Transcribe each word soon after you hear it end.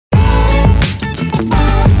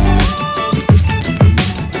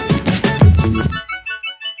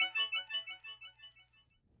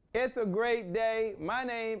It's a great day. My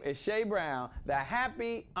name is Shay Brown, the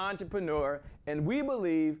happy entrepreneur, and we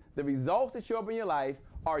believe the results that show up in your life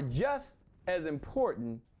are just as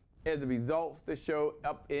important as the results that show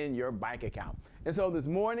up in your bank account. And so this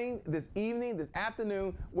morning, this evening, this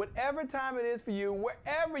afternoon, whatever time it is for you,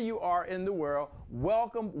 wherever you are in the world,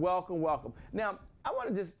 welcome, welcome, welcome. Now, I want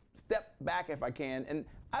to just step back if I can, and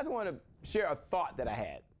I just want to share a thought that I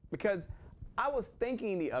had, because I was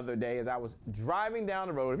thinking the other day as I was driving down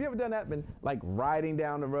the road. Have you ever done that? Been like riding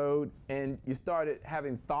down the road and you started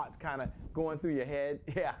having thoughts kind of going through your head?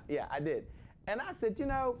 Yeah, I did. And I said, you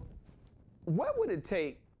know, what would it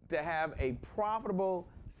take to have a profitable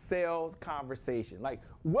sales conversation? Like,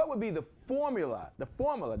 what would be the formula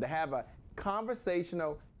to have a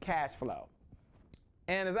conversational cash flow?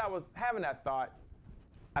 And as I was having that thought,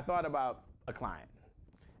 I thought about a client.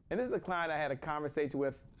 And this is a client I had a conversation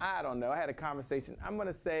with, I don't know, I had a conversation, I'm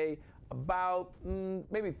gonna say about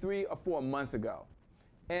maybe 3 or 4 months ago.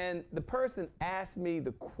 And the person asked me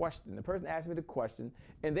the question,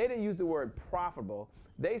 and they didn't use the word profitable.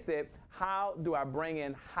 They said, how do I bring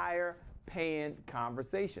in higher paying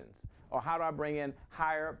conversations? Or how do I bring in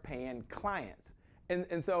higher paying clients?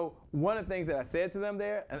 And so one of the things that I said to them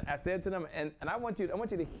there, and I said to them, and I want you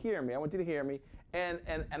to hear me, and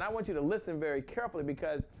I want you to listen very carefully,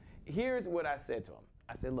 because here's what I said to them.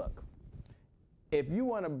 I said, look, if you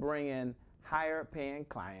want to bring in higher paying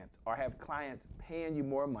clients or have clients paying you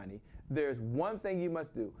more money, there's one thing you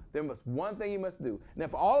must do. One thing you must do. Now,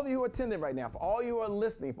 for all of you who are attending right now, for all you who are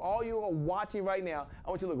listening, for all you who are watching right now, I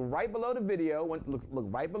want you to look right below the video. Look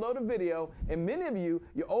right below the video. And many of you,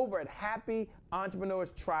 you're over at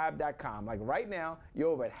happyentrepreneurs.tribe.com. Like right now, you're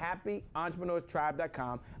over at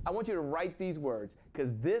happyentrepreneurs.tribe.com. I want you to write these words,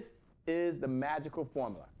 because this is the magical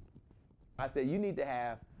formula. I said you need to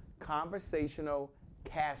have conversational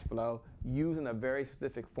cash flow using a very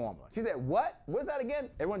specific formula. She said, what? What is that again?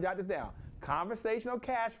 Everyone jot this down. Conversational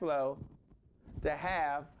cash flow to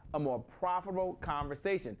have a more profitable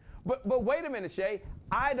conversation. But wait a minute, Shay,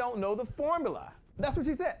 I don't know the formula. That's what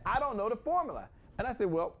she said. I don't know the formula. And I said,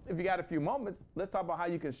 well, if you got a few moments, let's talk about how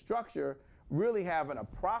you can structure really having a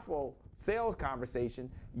profitable sales conversation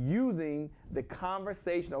using the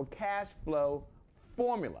conversational cash flow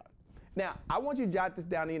formula. Now, I want you to jot this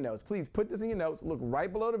down in your notes. Please put this in your notes. Look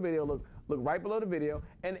right below the video. Look right below the video.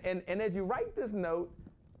 And as you write this note,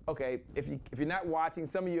 okay, if you're not watching,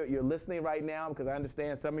 some of you, you're listening right now, because I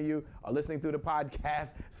understand some of you are listening through the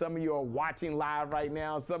podcast. Some of you are watching live right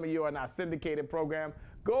now. Some of you are in our syndicated program.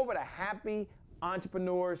 Go over to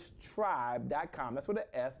happyentrepreneurs.tribe.com. That's with an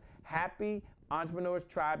S,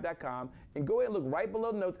 happyentrepreneurs.tribe.com, and go ahead and look right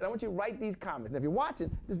below the notes, and I want you to write these comments. Now, if you're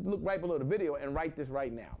watching, just look right below the video and write this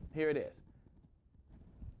right now. Here it is.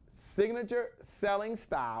 Signature selling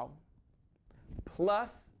style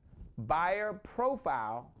plus buyer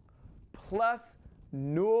profile plus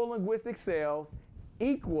neurolinguistic sales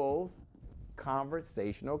equals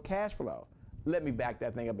conversational cash flow. Let me back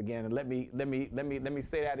that thing up again, and let me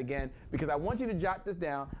say that again, because I want you to jot this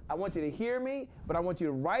down. I want you to hear me, but I want you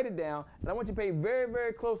to write it down, and I want you to pay very,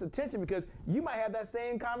 very close attention, because you might have that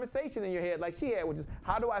same conversation in your head like she had, which is,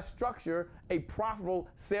 how do I structure a profitable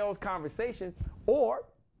sales conversation? Or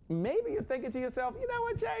maybe you're thinking to yourself, you know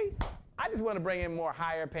what, Jay? I just want to bring in more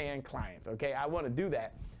higher paying clients, okay? I want to do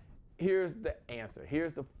that. Here's the answer.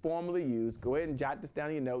 Here's the formula used. Go ahead and jot this down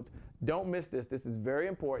in your notes. Don't miss this. This is very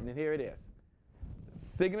important, and here it is.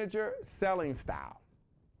 Signature selling style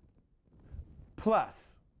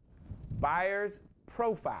plus buyer's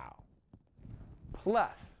profile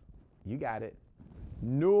plus, you got it,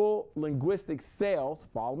 neurolinguistic sales,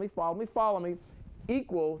 follow me,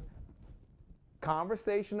 equals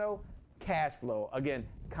conversational cash flow. Again,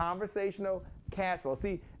 conversational cash flow.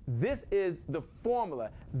 See, this is the formula.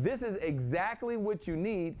 This is exactly what you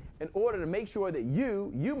need in order to make sure that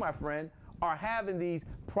you, my friend, are having these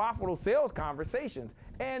profitable sales conversations.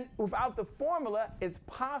 And without the formula, it's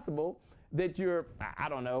possible that you're, I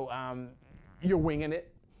don't know, you're winging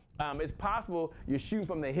it. It's possible you're shooting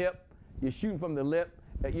from the hip, you're shooting from the lip,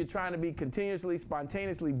 that you're trying to be continuously,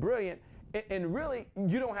 spontaneously brilliant, and really,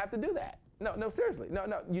 you don't have to do that. No, seriously,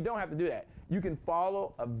 no, you don't have to do that. You can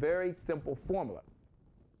follow a very simple formula.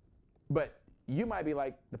 But you might be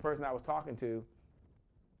like the person I was talking to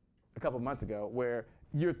a couple months ago, where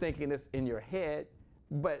you're thinking this in your head,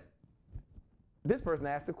 but this person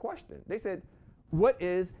asked a question. They said, what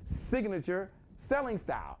is signature selling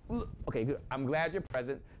style? Okay, good. I'm glad you're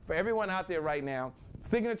present. For everyone out there right now,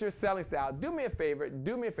 signature selling style, do me a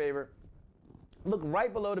favor. look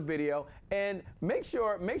right below the video and make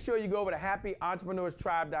sure you go over to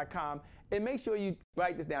happyentrepreneurs.tribe.com and make sure you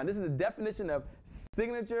write this down. This is the definition of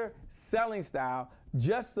signature selling style,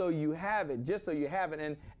 just so you have it,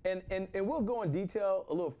 And we'll go in detail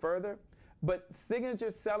a little further, but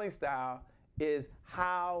signature selling style is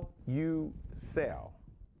how you sell.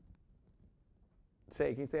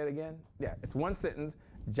 Can you say it again? Yeah, it's one sentence.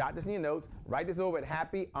 Jot this in your notes. Write this over at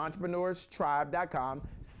happyentrepreneurs.tribe.com.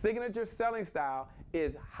 Signature selling style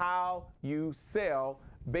is how you sell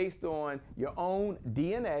based on your own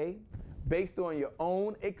DNA, based on your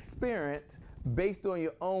own experience, based on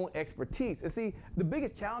your own expertise. And see, the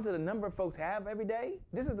biggest challenge that a number of folks have every day,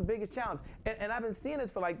 this is the biggest challenge. And I've been seeing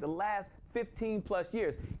this for like the last 15 plus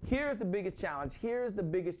years. Here's the biggest challenge. The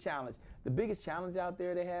biggest challenge out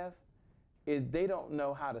there they have is they don't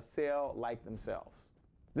know how to sell like themselves.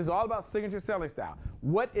 This is all about signature selling style.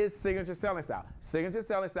 What is signature selling style? Signature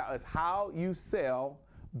selling style is how you sell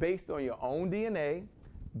based on your own DNA,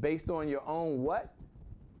 based on your own what?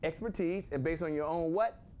 Expertise, and based on your own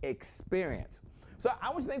what? Experience. So I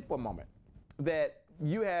want you to think for a moment that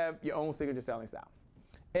you have your own signature selling style.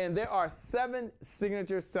 And there are 7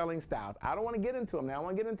 signature selling styles. I don't want to get into them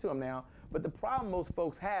now. But the problem most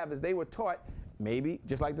folks have is they were taught, maybe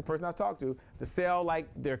just like the person I talked to sell like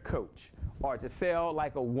their coach, or to sell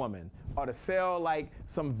like a woman, or to sell like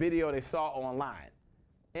some video they saw online.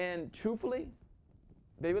 And truthfully,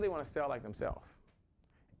 they really want to sell like themselves.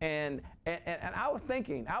 And I was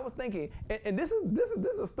thinking, and this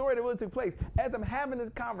is a story that really took place. As I'm having this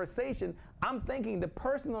conversation, I'm thinking the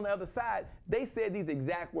person on the other side, they said these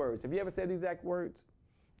exact words. Have you ever said these exact words?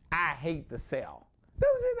 I hate to sell. That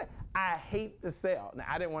was it. I hate to sell. Now,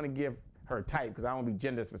 I didn't want to give her type because I don't want to be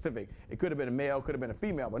gender specific. It could have been a male, could have been a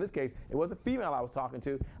female, but in this case, it was a female I was talking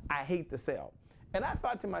to. I hate to sell. And I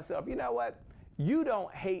thought to myself, you know what? You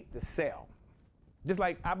don't hate to sell. Just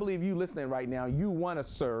like I believe you listening right now, you want to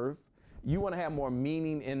serve. You want to have more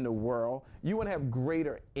meaning in the world. You want to have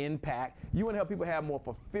greater impact. You want to help people have more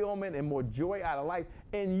fulfillment and more joy out of life.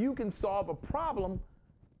 And you can solve a problem.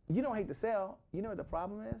 You don't hate to sell. You know what the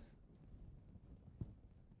problem is?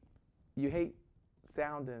 You hate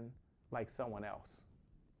sounding like someone else.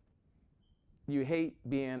 You hate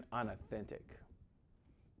being unauthentic.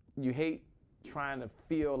 You hate trying to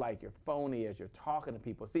feel like you're phony as you're talking to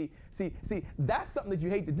people. See, that's something that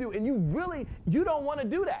you hate to do, and you don't want to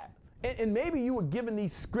do that. And maybe you were given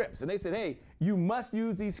these scripts, and they said, hey, you must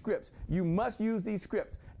use these scripts. You must use these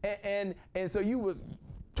scripts. And so you were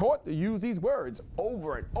taught to use these words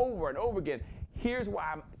over and over and over again. Here's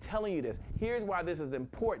why I'm telling you this. Here's why this is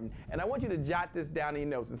important. And I want you to jot this down in your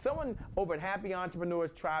notes. And someone over at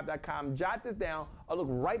happyentrepreneurs.tribe.com, jot this down, or look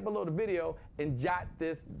right below the video and jot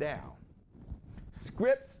this down.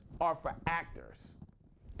 Scripts are for actors,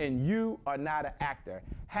 and you are not an actor.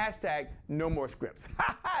 Hashtag no more scripts.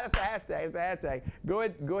 That's the hashtag. It's the hashtag. Go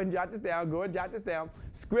ahead and jot this down.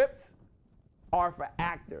 Scripts are for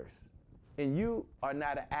actors, and you are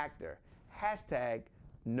not an actor. Hashtag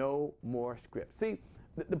no more scripts. See,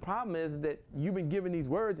 the problem is that you've been given these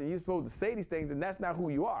words and you're supposed to say these things, and that's not who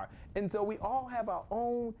you are. And so we all have our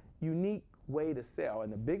own unique way to sell.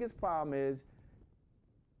 And the biggest problem is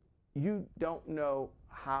you don't know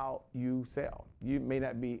how you sell. You may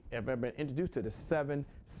not have ever been introduced to the 7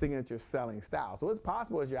 signature selling styles. So it's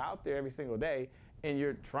possible as you're out there every single day and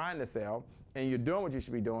you're trying to sell and you're doing what you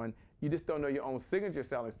should be doing, you just don't know your own signature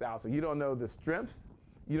selling style. So you don't know the strengths,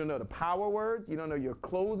 you don't know the power words, you don't know your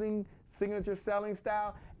closing signature selling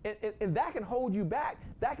style, and that can hold you back.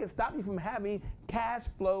 That can stop you from having cash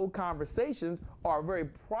flow conversations or very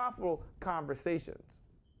profitable conversations.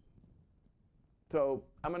 So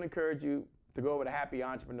I'm going to encourage you to go over to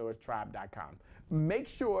happyentrepreneurs.tribe.com. Make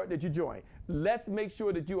sure that you join. Let's make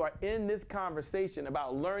sure that you are in this conversation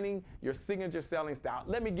about learning your signature selling style.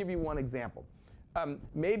 Let me give you one example.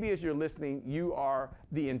 Maybe as you're listening, you are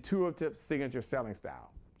the intuitive signature selling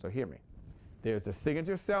style. So hear me. There's the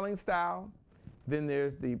signature selling style. Then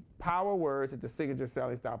there's the power words that the signature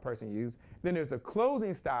selling style person used. Then there's the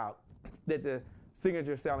closing style that the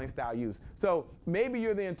signature selling style use. So maybe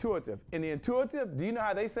you're the intuitive. In the intuitive, do you know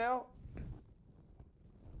how they sell?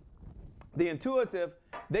 The intuitive,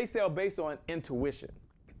 they sell based on intuition.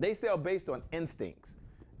 They sell based on instincts.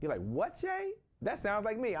 You're like, what, Shay? That sounds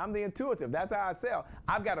like me. I'm the intuitive. That's how I sell.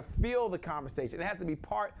 I've got to feel the conversation. It has to be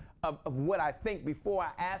part of what I think before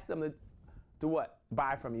I ask them to what?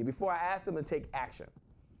 Buy from you. Before I ask them to take action.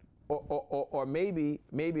 Or maybe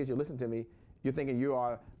as you listen to me, you're thinking you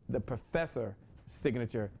are the professor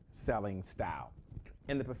signature selling style.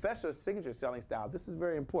 In the professor signature selling style, this is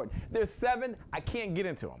very important. There's 7, I can't get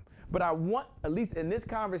into them. But I want, at least in this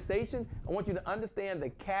conversation, I want you to understand the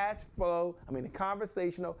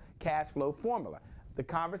conversational cash flow formula. The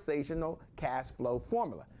conversational cash flow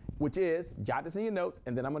formula, which is, jot this in your notes,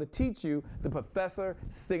 and then I'm going to teach you the Professor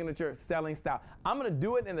Signature Selling Style. I'm going to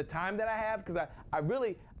do it in the time that I have because I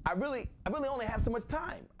really only have so much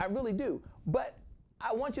time. I really do. But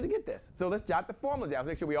I want you to get this. So let's jot the formula down.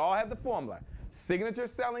 Make sure we all have the formula. Signature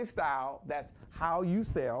selling style, that's how you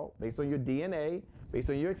sell based on your DNA, based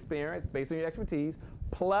on your experience, based on your expertise,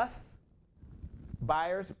 plus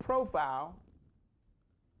buyer's profile,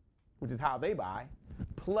 which is how they buy,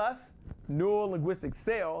 plus neuro-linguistic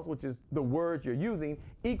sales, which is the words you're using,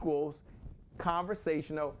 equals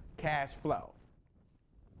conversational cash flow.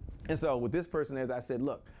 And so with this person, as I said,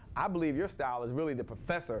 look, I believe your style is really the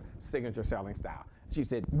Professor Signature Selling Style. She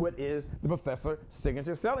said, what is the Professor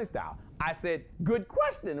Signature Selling Style? I said, good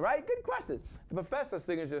question, right? Good question. The Professor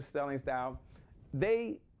Signature Selling Style,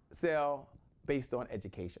 they sell based on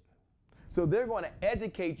education. So they're going to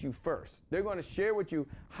educate you first. They're going to share with you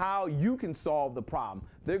how you can solve the problem.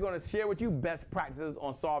 They're going to share with you best practices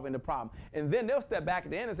on solving the problem. And then they'll step back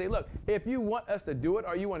at the end and say, look, if you want us to do it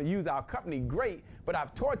or you want to use our company, great, but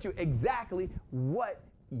I've taught you exactly what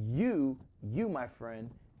you, my friend,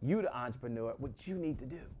 you the entrepreneur, what you need to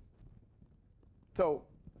do. So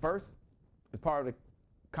first, as part of the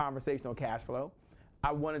conversational cash flow,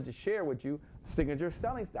 I wanted to share with you signature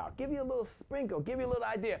selling style. Give you a little sprinkle, give you a little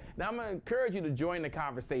idea. Now I'm going to encourage you to join the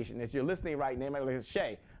conversation. As you're listening right now, you might look at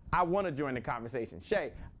Shay, I want to join the conversation.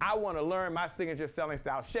 Shay, I want to learn my signature selling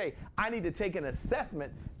style. Shay, I need to take an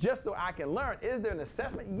assessment just so I can learn. Is there an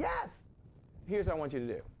assessment? Yes. Here's what I want you to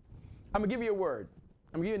do. I'm going to give you a word.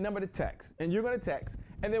 I'm going to give you a number to text, and you're going to text,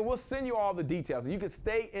 and then we'll send you all the details. You can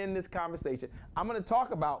stay in this conversation. I'm going to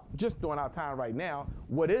talk about, just during our time right now,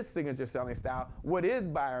 what is signature selling style, what is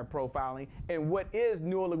buyer profiling, and what is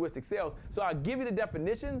neuro-linguistic sales. So I'll give you the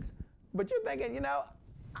definitions, but you're thinking, you know,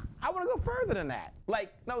 I want to go further than that.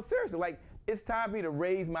 Like, no, seriously, like, it's time for me to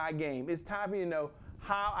raise my game. It's time for me to know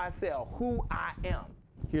how I sell, who I am.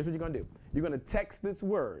 Here's what you're going to do. You're going to text this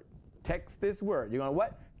word. Text this word. You're going to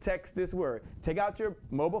what? Text this word. Take out your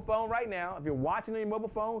mobile phone right now. If you're watching on your mobile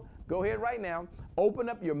phone, go ahead right now. Open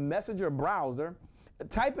up your Messenger browser.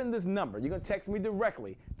 Type in this number. You're going to text me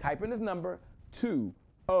directly. Type in this number,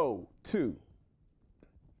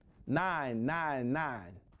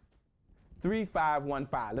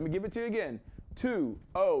 202-999-3515. Let me give it to you again.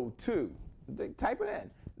 202. Type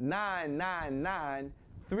it in.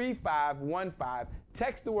 999-3515.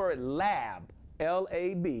 Text the word LAB.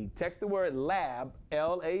 L-A-B. Text the word lab,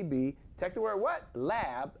 L-A-B. Text the word what?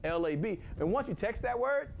 Lab, L-A-B. And once you text that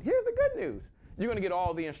word, here's the good news. You're going to get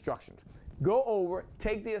all the instructions. Go over,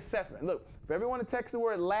 take the assessment. Look, for everyone to text the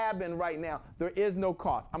word lab in right now, there is no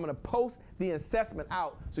cost. I'm going to post the assessment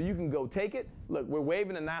out so you can go take it. Look, we're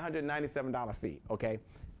waiving the $997 fee, okay?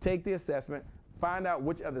 Take the assessment. Find out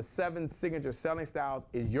which of the 7 signature selling styles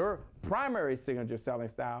is your primary signature selling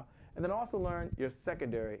style. And then also learn your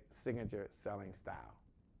secondary signature selling style.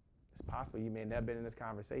 It's possible you may have never been in this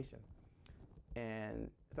conversation. And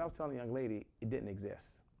as I was telling the young lady, it didn't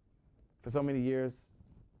exist. For so many years,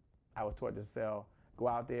 I was taught to sell, go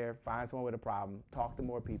out there, find someone with a problem, talk to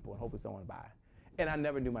more people, and hope that someone buy. And I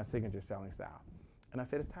never knew my signature selling style. And I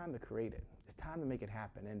said, it's time to create it. It's time to make it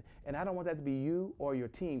happen. And I don't want that to be you or your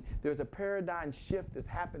team. There's a paradigm shift that's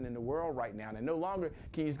happening in the world right now. And no longer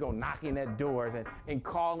can you just go knocking at doors and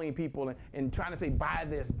calling people and trying to say, buy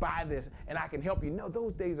this, and I can help you. No,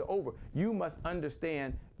 those days are over. You must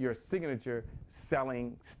understand your signature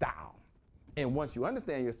selling style. And once you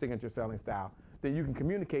understand your signature selling style, then you can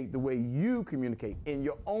communicate the way you communicate in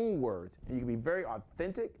your own words. And you can be very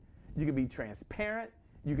authentic. You can be transparent.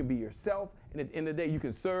 You can be yourself, and at the end of the day, you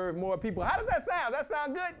can serve more people. How does that sound? That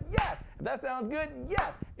sound good? Yes. If that sounds good,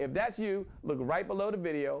 yes. If that's you, look right below the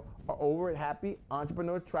video or over at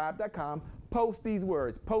happyentrepreneurstribe.com. Post these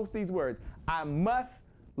words. Post these words. I must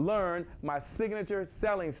learn my signature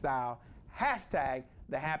selling style. Hashtag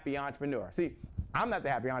the happy entrepreneur. See, I'm not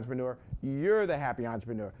the happy entrepreneur. You're the happy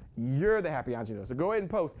entrepreneur. You're the happy entrepreneur. So go ahead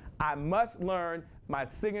and post. I must learn my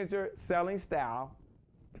signature selling style.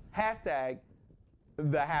 Hashtag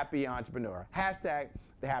the happy entrepreneur. Hashtag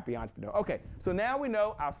the happy entrepreneur. Okay, so now we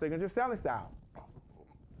know our signature selling style.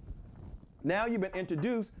 Now you've been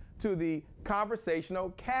introduced to the conversational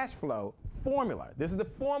cash flow formula. This is the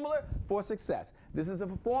formula for success. This is the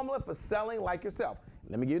formula for selling like yourself.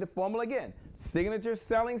 Let me give you the formula again. Signature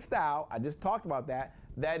selling style, I just talked about that.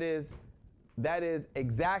 That is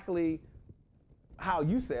exactly how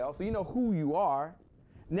you sell, so you know who you are.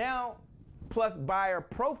 Now, plus buyer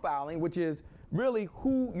profiling, which is really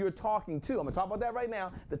who you're talking to. I'm gonna talk about that right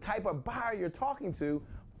now. The type of buyer you're talking to,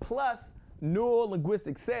 plus neuro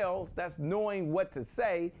linguistic sales, that's knowing what to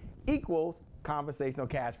say, equals conversational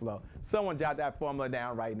cash flow. Someone jot that formula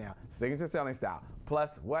down right now. Signature selling style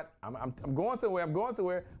plus what? I'm going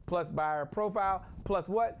somewhere, plus buyer profile plus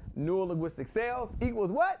what? Neuro linguistic sales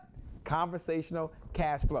equals what? Conversational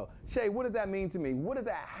cash flow. Shay, what does that mean to me? What does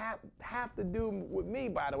that have to do with me,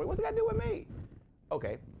 by the way? What's it got to do with me?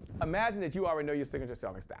 Okay, imagine that you already know your signature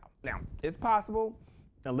selling style. Now, it's possible,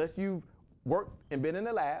 unless you've worked and been in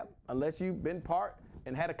the lab, unless you've been part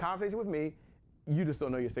and had a conversation with me, you just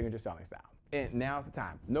don't know your signature selling style. And now's the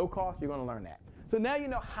time. No cost, you're gonna learn that. So now you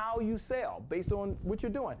know how you sell based on what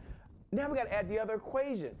you're doing. Now we gotta add the other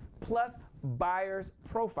equation, plus buyer's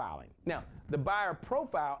profiling. Now, the buyer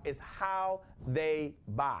profile is how they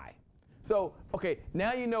buy. So, okay,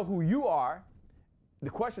 now you know who you are. The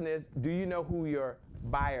question is, do you know who your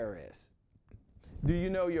buyer is? Do you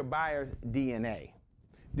know your buyer's DNA?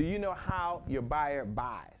 Do you know how your buyer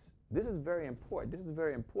buys? This is very important. This is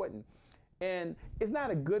very important. And it's not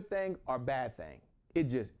a good thing or bad thing. It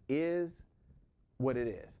just is what it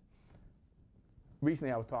is.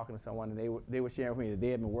 Recently, I was talking to someone, and they were sharing with me that they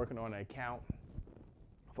had been working on an account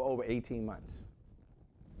for over 18 months.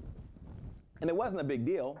 And it wasn't a big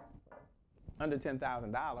deal, under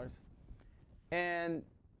 $10,000. And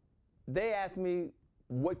they asked me,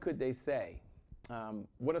 what could they say?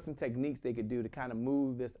 What are some techniques they could do to kind of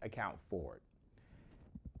move this account forward?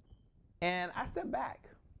 And I stepped back.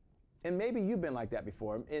 And maybe you've been like that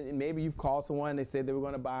before. And maybe you've called someone, they said they were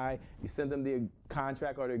going to buy, you sent them the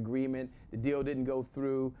contract or the agreement, the deal didn't go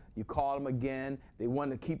through, you called them again, they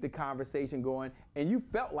wanted to keep the conversation going, and you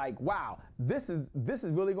felt like, wow, this is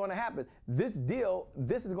really going to happen. This deal,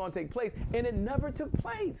 this is going to take place, and it never took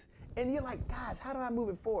place. And you're like, gosh, how do I move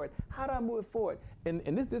it forward? How do I move it forward? And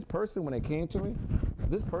this person, when they came to me,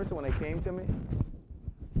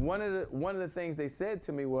 one of the things they said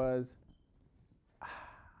to me was,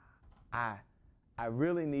 I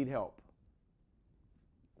really need help.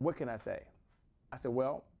 What can I say? I said,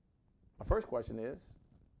 well, my first question is,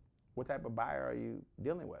 what type of buyer are you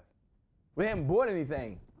dealing with? We haven't bought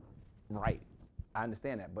anything. Right, I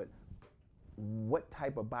understand that, but what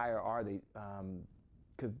type of buyer are they?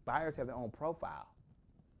 Because buyers have their own profile.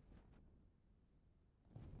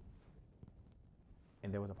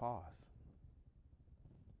 And there was a pause.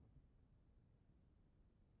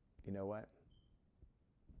 You know what?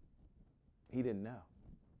 He didn't know.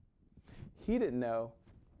 He didn't know,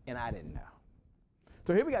 and I didn't know.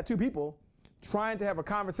 So here we got two people trying to have a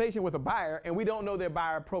conversation with a buyer, and we don't know their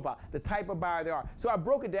buyer profile, the type of buyer they are. So I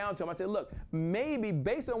broke it down to him. I said, look, maybe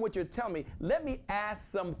based on what you're telling me, let me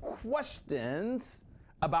ask some questions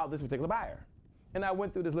about this particular buyer. And I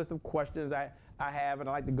went through this list of questions I have and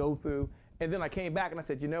I like to go through. And then I came back and I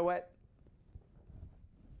said, you know what?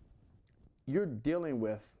 You're dealing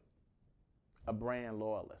with a brand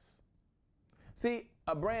loyalist. See,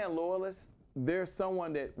 a brand loyalist, they're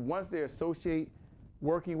someone that once they associate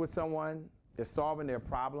working with someone, they're solving their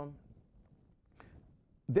problem,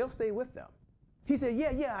 they'll stay with them. He said,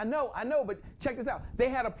 yeah, I know, but check this out. They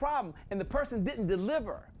had a problem and the person didn't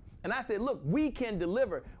deliver. And I said, look, we can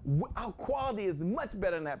deliver. Our quality is much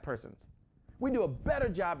better than that person's. We do a better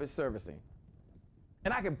job at servicing.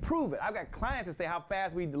 And I can prove it. I've got clients that say how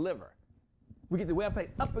fast we deliver. We get the website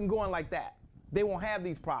up and going like that. They won't have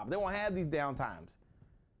these problems. They won't have these downtimes.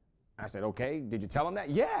 I said, okay, did you tell them that?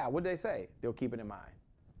 Yeah, what did they say? They'll keep it in mind.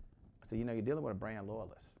 I said, you know, you're dealing with a brand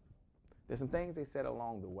loyalist. There's some things they said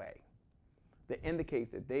along the way that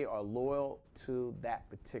indicates that they are loyal to that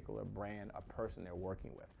particular brand or person they're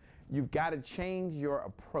working with. You've got to change your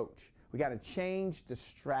approach. We got to change the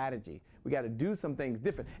strategy. We got to do some things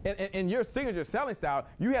different. In your signature selling style,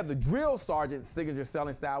 you have the drill sergeant signature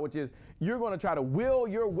selling style, which is you're going to try to will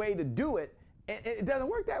your way to do it. It doesn't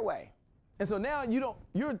work that way. And so now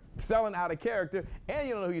you're selling out of character and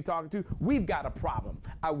you don't know who you're talking to. We've got a problem.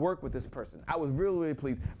 I work with this person. I was really, really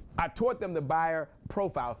pleased. I taught them the buyer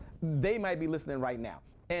profile. They might be listening right now.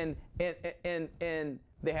 And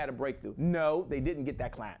they had a breakthrough. No, they didn't get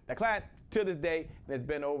that client. That client, to this day, and it's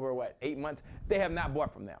been over, 8 months, they have not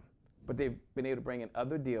bought from them. But they've been able to bring in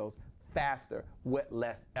other deals faster with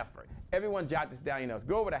less effort. Everyone jot this down,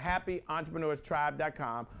 go over to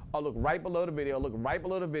happyentrepreneurstribe.com or look right below the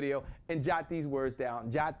video, and jot these words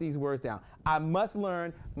down. I must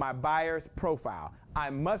learn my buyer's profile. I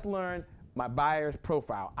must learn my buyer's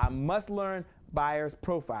profile. I must learn buyer's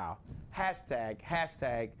profile.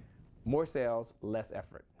 Hashtag more sales, less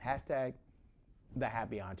effort. Hashtag the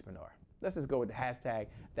happy entrepreneur. Let's just go with the hashtag,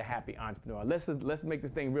 the happy entrepreneur. Let's make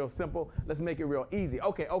this thing real simple. Let's make it real easy.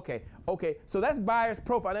 Okay. So that's buyer's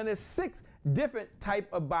profile. And there's 6 different type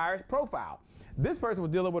of buyer's profile. This person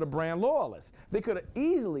was dealing with a brand loyalist. They could have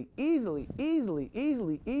easily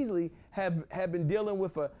have been dealing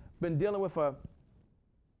with a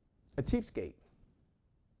cheapskate.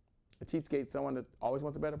 A cheapskate, someone that always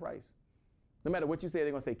wants a better price. No matter what you say,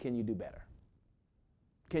 they're going to say, can you do better?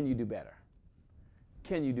 Can you do better?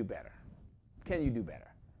 Can you do better? Can you do better?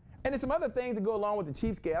 And there's some other things that go along with the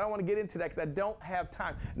cheapskate. I don't want to get into that because I don't have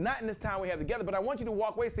time. Not in this time we have together, but I want you to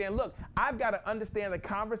walk away saying, look, I've got to understand the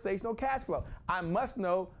conversational cash flow. I must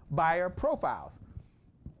know buyer profiles.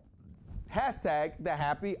 Hashtag the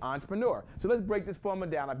happy entrepreneur. So let's break this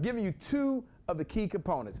formula down. I've given you 2 of the key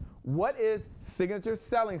components. What is signature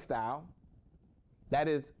selling style? That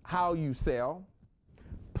is how you sell.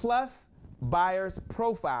 Plus buyer's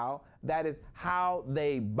profile. That is how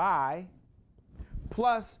they buy.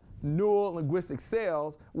 Plus neuro-linguistic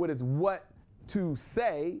sales, which is what to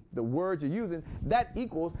say, the words you're using, that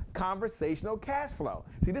equals conversational cash flow.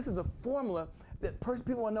 See, this is a formula that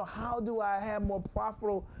people want to know, how do I have more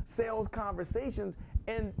profitable sales conversations?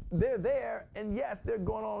 And they're there, and yes, they're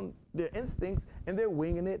going on their instincts, and they're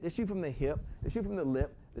winging it. They shoot from the hip, they shoot from the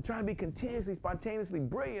lip. They're trying to be continuously, spontaneously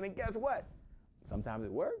brilliant, and guess what? Sometimes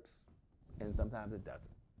it works, and sometimes it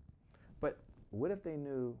doesn't. But what if they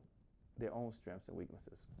knew their own strengths and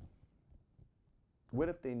weaknesses? What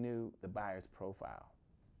if they knew the buyer's profile?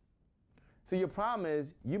 So your problem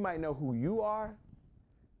is you might know who you are,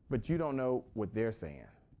 but you don't know what they're saying.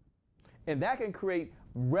 And that can create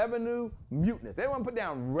revenue muteness. Everyone put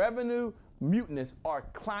down revenue muteness or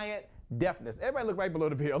client deafness. Everybody look right below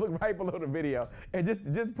the video. Look right below the video. And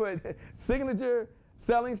just put signature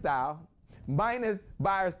selling style minus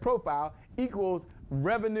buyer's profile equals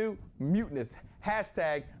revenue muteness.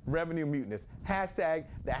 Hashtag revenue muteness. Hashtag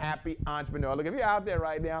the happy entrepreneur. Look, if you're out there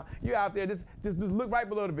right now, you're out there, just look right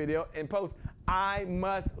below the video and post, I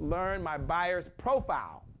must learn my buyer's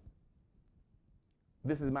profile.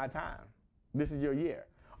 This is my time. This is your year.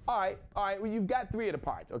 All right, well, you've got 3 of the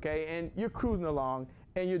parts, okay? And you're cruising along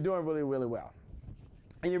and you're doing really, really well.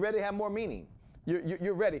 And you're ready to have more meaning.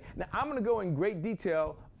 You're ready. Now, I'm gonna go in great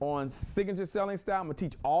detail on signature selling style. I'm gonna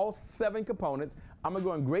teach all 7 components. I'm gonna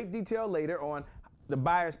go in great detail later on the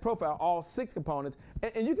buyer's profile, all 6 components.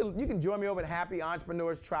 And you can join me over at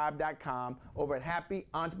happyentrepreneurstribe.com, over at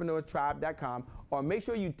happyentrepreneurstribe.com, or make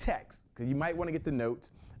sure you text, because you might want to get the notes.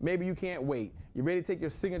 Maybe you can't wait. You're ready to take your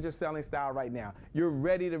signature selling style right now. You're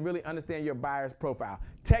ready to really understand your buyer's profile.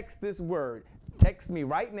 Text this word. Text me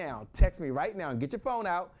right now. Text me right now. Get your phone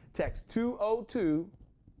out. Text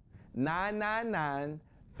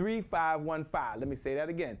 202-999-3515. Let me say that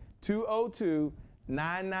again.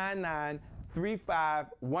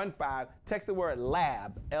 202-999-3515. Text the word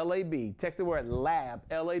LAB, L-A-B. Text the word LAB,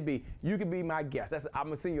 L-A-B. You can be my guest. I'm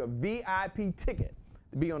going to send you a VIP ticket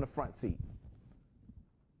to be on the front seat.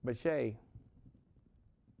 But Shay,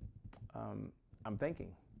 I'm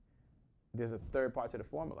thinking there's a 3rd part to the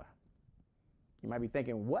formula. You might be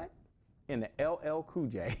thinking, what in the LL Cool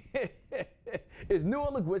J is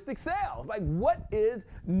neuro-linguistic sales? Like, what is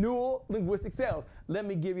neuro-linguistic sales? Let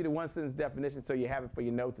me give you the 1-sentence definition so you have it for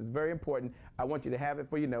your notes. It's very important. I want you to have it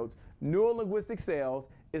for your notes. Neuro-linguistic sales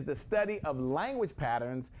is the study of language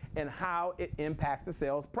patterns and how it impacts the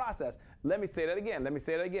sales process. Let me say that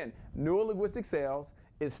again. Neuro-linguistic sales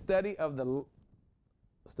is study of the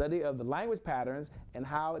language patterns and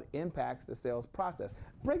how it impacts the sales process.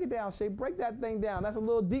 Break it down, Shay. Break that thing down. That's a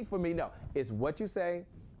little deep for me. No, it's what you say,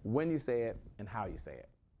 when you say it, and how you say it.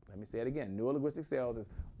 Let me say it again. Neuro-linguistic sales is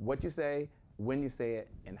what you say, when you say it,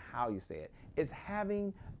 and how you say it. It's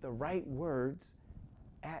having the right words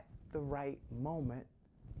at the right moment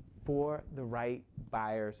for the right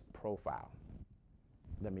buyer's profile.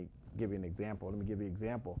 Let me give you an example.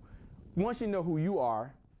 Once you know who you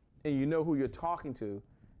are and you know who you're talking to,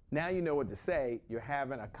 now you know what to say. You're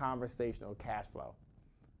having a conversational cash flow.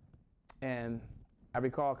 And I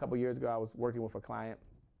recall a couple years ago, I was working with a client,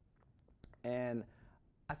 and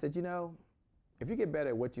I said, you know, if you get better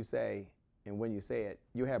at what you say and when you say it,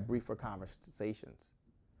 you'll have briefer conversations.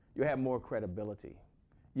 You'll have more credibility.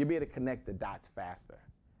 You'll be able to connect the dots faster.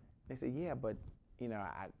 They said, yeah, but you know,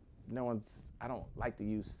 I don't like to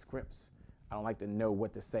use scripts. I don't like to know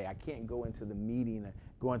what to say. I can't go into the meeting and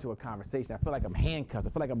go into a conversation. I feel like I'm handcuffed. I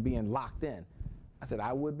feel like I'm being locked in. I said,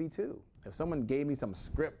 I would be too. If someone gave me some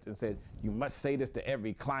script and said, you must say this to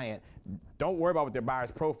every client, don't worry about what their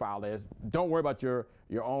buyer's profile is. Don't worry about your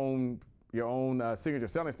own signature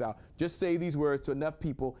selling style. Just say these words to enough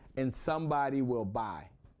people and somebody will buy.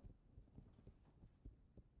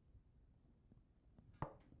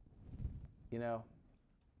 You know,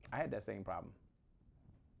 I had that same problem.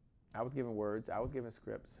 I was given words, I was given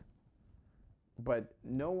scripts, but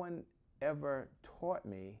no one ever taught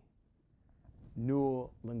me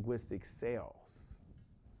neural linguistic sales.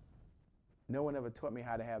 No one ever taught me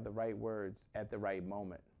how to have the right words at the right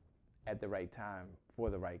moment, at the right time, for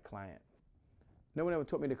the right client. No one ever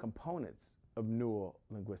taught me the components of neural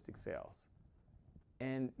linguistic sales.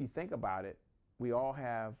 And you think about it, we all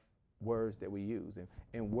have words that we use,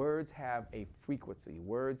 and words have a frequency.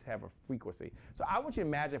 Words have a frequency. So I want you to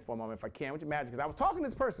imagine for a moment, if I can, I want you to imagine, because I was talking to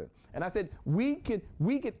this person, and I said, we can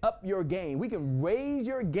up your game. We can raise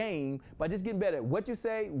your game by just getting better at what you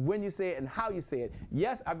say, when you say it, and how you say it.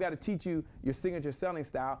 Yes, I've got to teach you your signature selling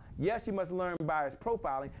style. Yes, you must learn buyers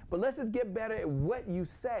profiling, but let's just get better at what you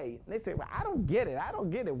say. And they say, well, I don't get it. I don't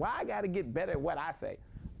get it. Why I got to get better at what I say?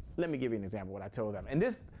 Let me give you an example of what I told them. And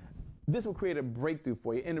this will create a breakthrough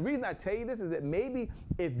for you. And the reason I tell you this is that maybe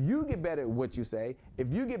if you get better at what you say,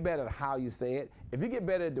 if you get better at how you say it, if you get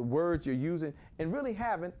better at the words you're using, and really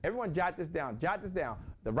having, everyone jot this down,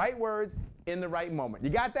 the right words in the right moment. You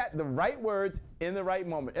got that? The right words in the right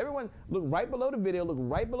moment. Everyone look right below the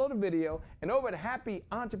video, and over at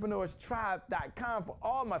happyentrepreneurstribe.com for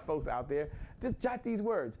all my folks out there, just jot these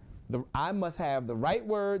words. I must have the right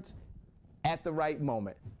words at the right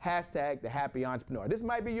moment. Hashtag the happy entrepreneur. This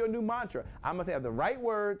might be your new mantra. I must have the right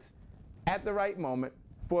words at the right moment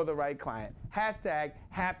for the right client. Hashtag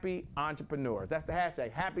happy entrepreneurs. That's the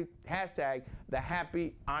hashtag. Hashtag the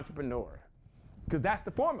happy entrepreneur. Because that's the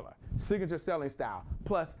formula. Signature selling style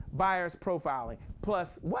plus buyers profiling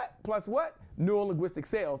plus what? Neural linguistic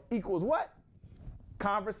sales equals what?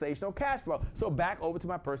 Conversational cash flow. So back over to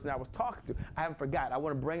my person I was talking to. I haven't forgot. I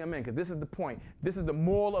want to bring him in because this is the point. This is the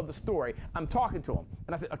moral of the story. I'm talking to him.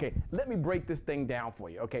 And I said, okay, let me break this thing down for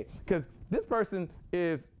you, okay? Because this person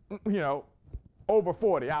is, over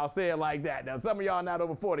 40. I'll say it like that. Now, some of y'all not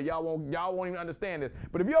over 40. Y'all won't even understand this.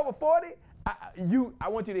 But if you're over 40, I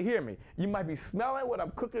want you to hear me. You might be smelling what I'm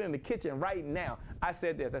cooking in the kitchen right now. I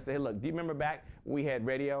said this. I said, hey, look, do you remember back when we had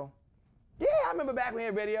radio? Yeah, I remember back when we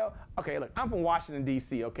had radio. Okay, look, I'm from Washington,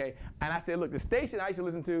 D.C., okay? And I said, look, the station I used to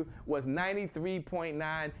listen to was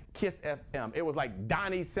 93.9 KISS FM. It was like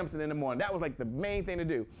Donnie Simpson in the morning. That was like the main thing to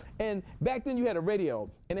do. And back then you had a radio,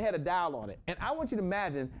 and it had a dial on it. And I want you to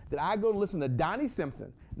imagine that I go to listen to Donnie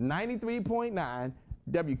Simpson, 93.9,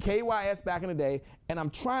 WKYS back in the day, and I'm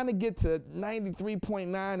trying to get to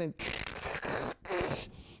 93.9, and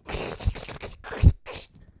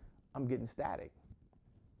I'm getting static.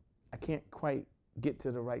 I can't quite get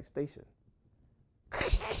to the right station.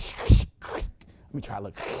 Let me try to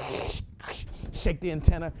look. Shake the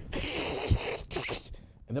antenna.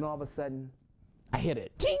 And then all of a sudden, I hit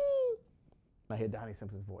it. Ting! And I hear Donnie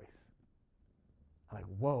Simpson's voice. I'm like,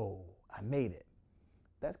 whoa, I made it.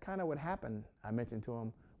 That's kind of what happened, I mentioned to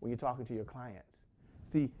him, when you're talking to your clients.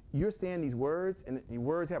 See, you're saying these words, and your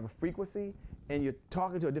words have a frequency, and you're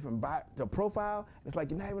talking to a different profile. It's like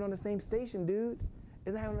you're not even on the same station, dude.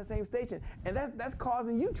 It's not on the same station. And that's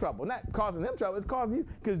causing you trouble. Not causing them trouble, it's causing you,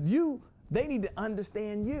 because they need to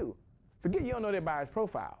understand you. Forget you don't know their buyer's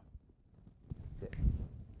profile.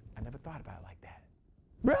 I never thought about it like that.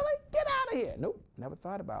 Really? Get out of here. Nope, never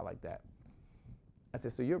thought about it like that. I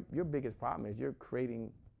said, so your biggest problem is you're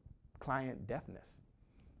creating client deafness.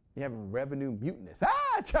 You're having revenue muteness.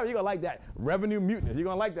 Trevor, you're gonna like that. Revenue muteness. You're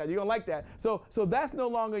gonna like that. You're gonna like that. So that's no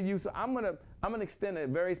longer you. So I'm gonna extend a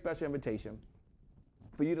very special invitation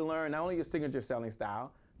for you to learn not only your signature selling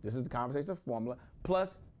style, this is the conversational formula,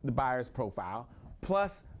 plus the buyer's profile,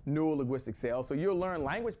 plus neural linguistic sales. So you'll learn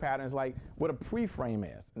language patterns like what a pre-frame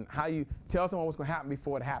is, and how you tell someone what's going to happen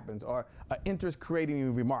before it happens, or an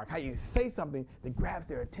interest-creating remark, how you say something that grabs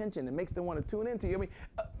their attention and makes them want to tune into you. I mean,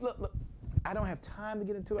 look, I don't have time to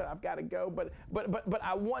get into it. I've got to go, but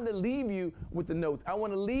I want to leave you with the notes. I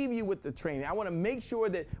want to leave you with the training. I want to make sure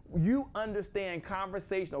that you understand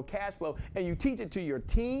conversational cash flow, and you teach it to your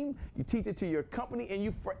team, you teach it to your company, and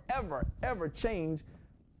you forever, ever change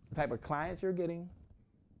the type of clients you're getting.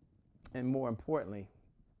 And more importantly,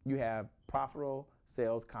 you have profitable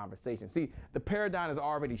sales conversations. See, the paradigm has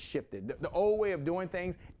already shifted. The old way of doing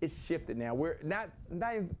things is shifted now. We're not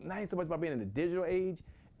even so much about being in the digital age,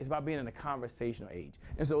 it's about being in a conversational age.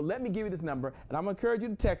 And so let me give you this number, and I'm gonna encourage you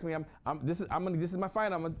to text me. This is my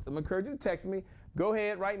final. I'm gonna encourage you to text me. Go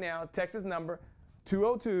ahead right now, text this number,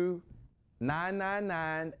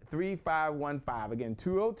 202-999-3515. Again,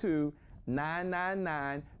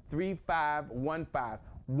 202-999-3515.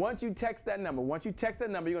 Once you text that number, you're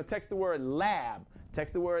gonna text the word lab.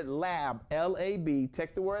 Text the word lab, L-A-B.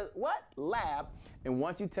 Text the word what? Lab. And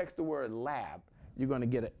once you text the word lab, you're gonna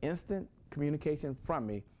get an instant communication from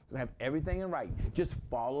me So have everything in writing. Just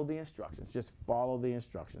follow the instructions. Just follow the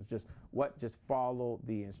instructions. Just follow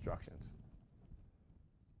the instructions.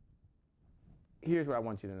 Here's what I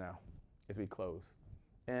want you to know as we close.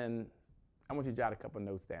 And I want you to jot a couple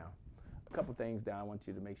notes down. A couple things down I want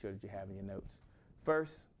you to make sure that you have in your notes.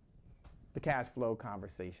 First, the cash flow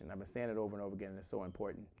conversation. I've been saying it over and over again, and it's so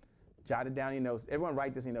important. Jot it down in your notes. Everyone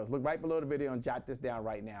write this in your notes. Look right below the video and jot this down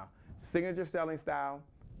right now. Signature selling style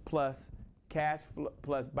plus cash flow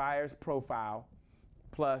plus buyer's profile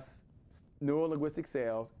plus neuro-linguistic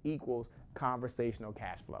sales equals conversational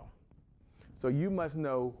cash flow. So you must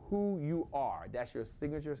know who you are. That's your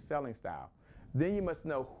signature selling style. Then you must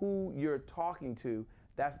know who you're talking to.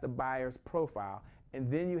 That's the buyer's profile.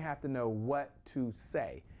 And then you have to know what to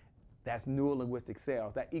say. That's neuro-linguistic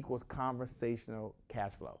sales. That equals conversational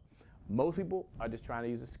cash flow. Most people are just trying to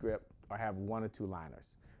use a script or have one or two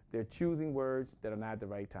liners. They're choosing words that are not at the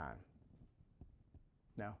right time.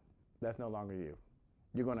 No, that's no longer you.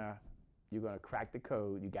 You're gonna crack the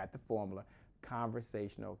code. You got the formula.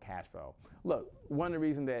 Conversational cash flow. Look, one of the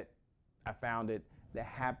reasons that I founded the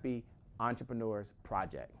Happy Entrepreneurs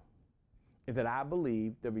Project is that I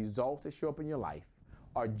believe the results that show up in your life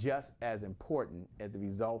are just as important as the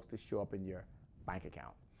results that show up in your bank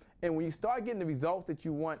account. And when you start getting the results that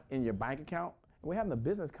you want in your bank account, and we're having a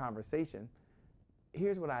business conversation,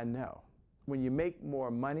 here's what I know. When you make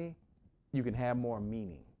more money, you can have more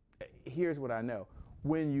meaning. Here's what I know.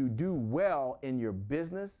 When you do well in your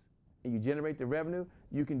business and you generate the revenue,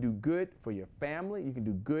 you can do good for your family, you can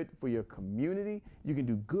do good for your community, you can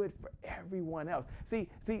do good for everyone else. See,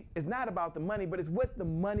 it's not about the money, but it's what the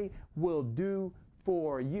money will do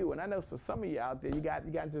for you. And I know for some of you out there, you got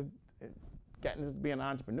just be an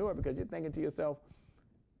entrepreneur because you're thinking to yourself,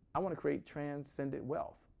 I want to create transcendent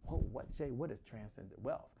wealth. Whoa, Jay, what is transcendent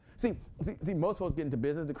wealth? See, most folks get into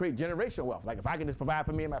business to create generational wealth. Like if I can just provide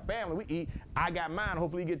for me and my family, we eat, I got mine,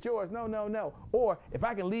 hopefully you get yours. No. Or if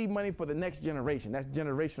I can leave money for the next generation, that's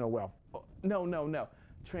generational wealth. No.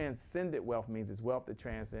 Transcendent wealth means it's wealth that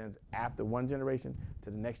transcends after one generation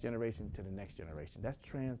to the next generation to the next generation. That's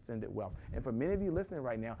transcendent wealth. And for many of you listening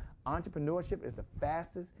right now, entrepreneurship is the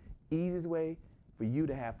fastest, easiest way for you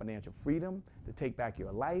to have financial freedom, to take back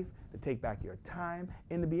your life, to take back your time,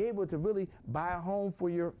 and to be able to really buy a home for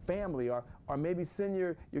your family, or maybe send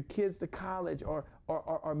your kids to college, or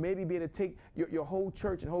maybe be able to take your whole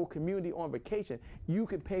church and whole community on vacation. You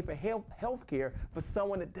can pay for health care for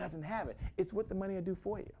someone that doesn't have it. It's what the money will do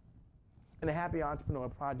for you. And the Happy Entrepreneur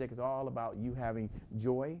Project is all about you having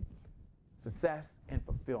joy, success, and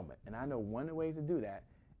fulfillment. And I know one of the ways to do that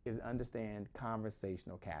is understand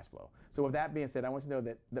conversational cash flow. So with that being said, I want you to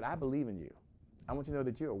know that I believe in you. I want you to know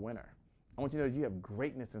that you're a winner. I want you to know that you have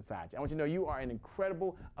greatness inside you. I want you to know you are an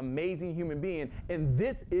incredible, amazing human being, and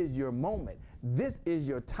this is your moment. This is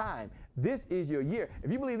your time. This is your year.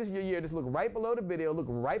 If you believe this is your year, just look right below the video,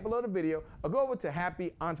 or go over to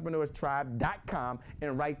happyentrepreneurs.com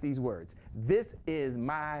and write these words. This is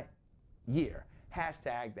my year.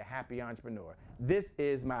 Hashtag the Happy Entrepreneur. This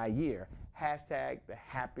is my year. Hashtag the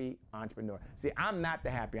Happy Entrepreneur. See, I'm not the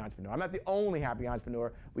Happy Entrepreneur. I'm not the only Happy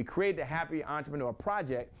Entrepreneur. We created the Happy Entrepreneur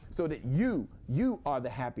Project so that you are the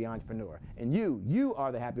Happy Entrepreneur. And you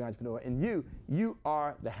are the Happy Entrepreneur. And you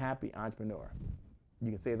are the Happy Entrepreneur. You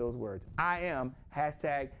can say those words. I am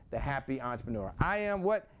hashtag the Happy Entrepreneur. I am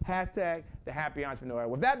what? Hashtag the Happy Entrepreneur.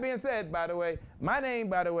 With that being said, by the way, my name,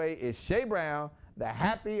 by the way, is Shay Brown, the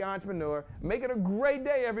Happy Entrepreneur. Make it a great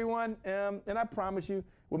day, everyone. And I promise you,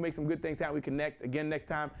 we'll make some good things happen. We connect again next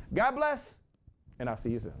time. God bless, and I'll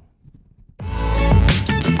see you soon.